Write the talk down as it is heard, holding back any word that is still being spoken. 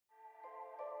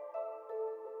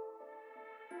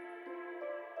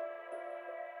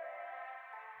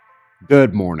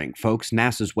Good morning, folks.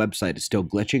 NASA's website is still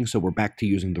glitching, so we're back to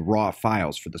using the raw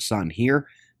files for the sun here.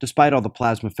 Despite all the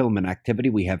plasma filament activity,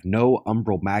 we have no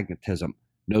umbral magnetism,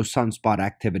 no sunspot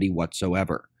activity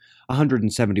whatsoever.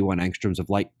 171 angstroms of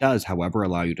light does, however,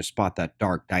 allow you to spot that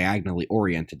dark, diagonally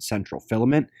oriented central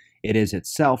filament. It is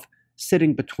itself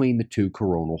sitting between the two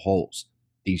coronal holes.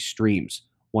 These streams,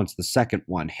 once the second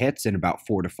one hits in about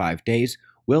 4 to 5 days,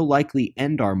 will likely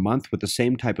end our month with the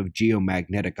same type of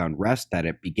geomagnetic unrest that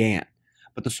it began.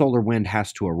 But the solar wind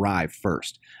has to arrive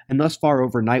first, and thus far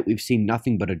overnight we've seen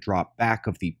nothing but a drop back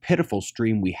of the pitiful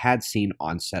stream we had seen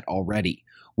onset already.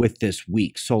 With this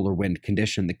weak solar wind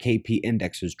condition, the KP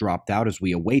index has dropped out as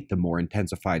we await the more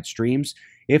intensified streams.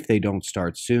 If they don't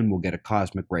start soon, we'll get a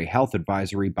cosmic ray health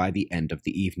advisory by the end of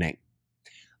the evening.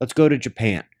 Let's go to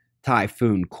Japan.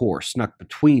 Typhoon core snuck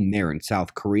between there and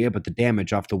South Korea, but the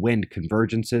damage off the wind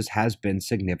convergences has been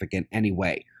significant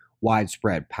anyway.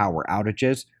 Widespread power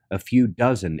outages, a few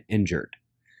dozen injured.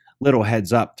 Little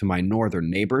heads up to my northern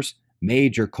neighbors.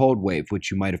 Major cold wave, which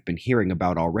you might have been hearing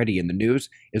about already in the news,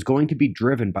 is going to be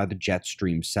driven by the jet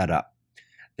stream setup.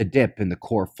 The dip in the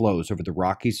core flows over the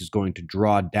Rockies is going to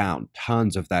draw down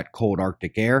tons of that cold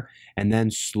Arctic air and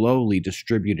then slowly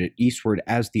distribute it eastward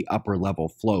as the upper level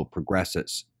flow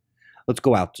progresses. Let's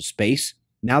go out to space.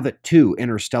 Now that 2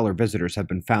 interstellar visitors have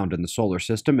been found in the solar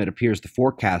system, it appears the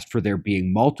forecast for there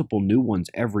being multiple new ones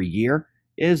every year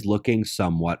is looking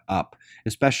somewhat up,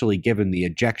 especially given the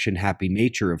ejection-happy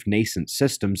nature of nascent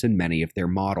systems in many of their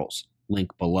models.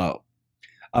 Link below.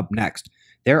 Up next,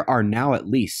 there are now at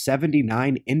least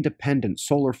 79 independent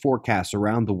solar forecasts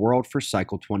around the world for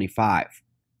cycle 25.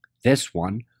 This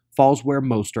one falls where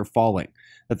most are falling,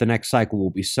 that the next cycle will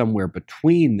be somewhere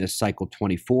between this cycle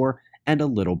 24 and a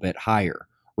little bit higher.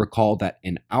 Recall that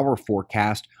in our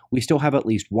forecast, we still have at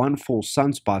least one full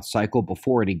sunspot cycle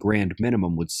before any grand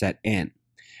minimum would set in.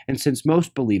 And since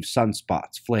most believe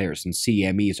sunspots, flares, and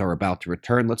CMEs are about to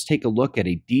return, let's take a look at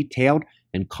a detailed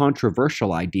and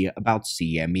controversial idea about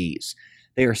CMEs.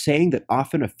 They are saying that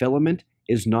often a filament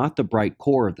is not the bright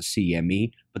core of the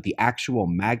CME, but the actual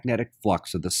magnetic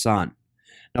flux of the sun.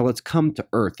 Now let's come to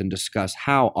Earth and discuss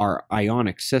how our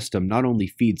ionic system not only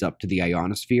feeds up to the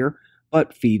ionosphere,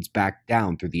 but feeds back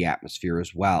down through the atmosphere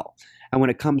as well. And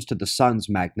when it comes to the sun's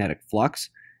magnetic flux,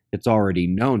 it's already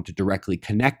known to directly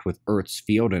connect with Earth's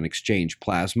field and exchange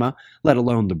plasma, let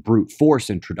alone the brute force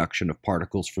introduction of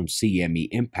particles from CME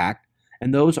impact,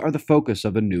 and those are the focus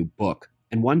of a new book.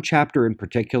 And one chapter in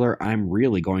particular I'm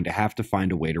really going to have to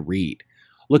find a way to read,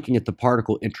 looking at the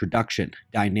particle introduction,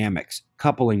 dynamics,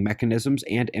 coupling mechanisms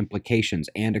and implications,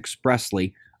 and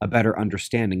expressly a better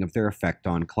understanding of their effect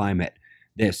on climate.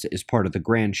 This is part of the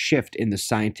grand shift in the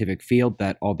scientific field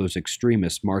that all those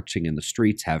extremists marching in the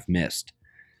streets have missed.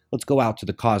 Let's go out to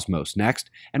the cosmos next,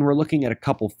 and we're looking at a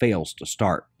couple fails to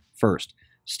start. First,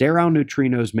 sterile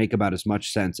neutrinos make about as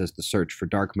much sense as the search for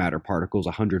dark matter particles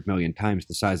 100 million times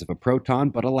the size of a proton,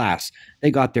 but alas,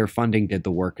 they got their funding, did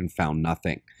the work, and found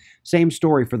nothing. Same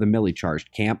story for the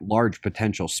milli-charged camp, large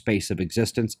potential space of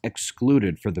existence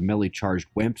excluded for the milli-charged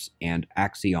WIMPs and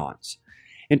axions.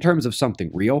 In terms of something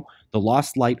real, the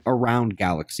lost light around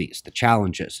galaxies, the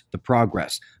challenges, the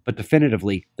progress, but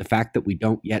definitively the fact that we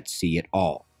don't yet see it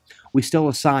all. We still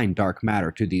assign dark matter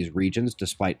to these regions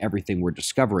despite everything we're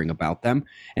discovering about them.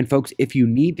 And folks, if you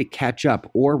need to catch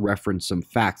up or reference some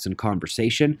facts and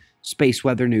conversation,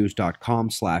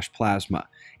 spaceweathernews.com/plasma.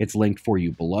 It's linked for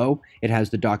you below. It has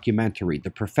the documentary,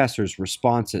 the professor's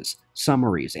responses,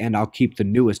 summaries, and I'll keep the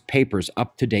newest papers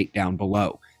up to date down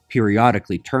below,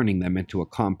 periodically turning them into a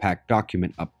compact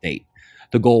document update.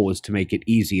 The goal was to make it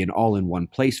easy and all in one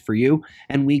place for you,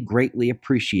 and we greatly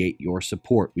appreciate your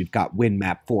support. We've got wind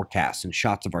map forecasts and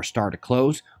shots of our star to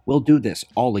close. We'll do this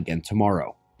all again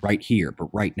tomorrow, right here, but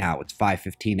right now it's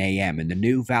 5:15 a.m. in the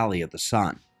new Valley of the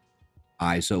Sun.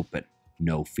 Eyes open,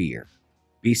 no fear.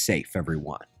 Be safe,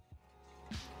 everyone.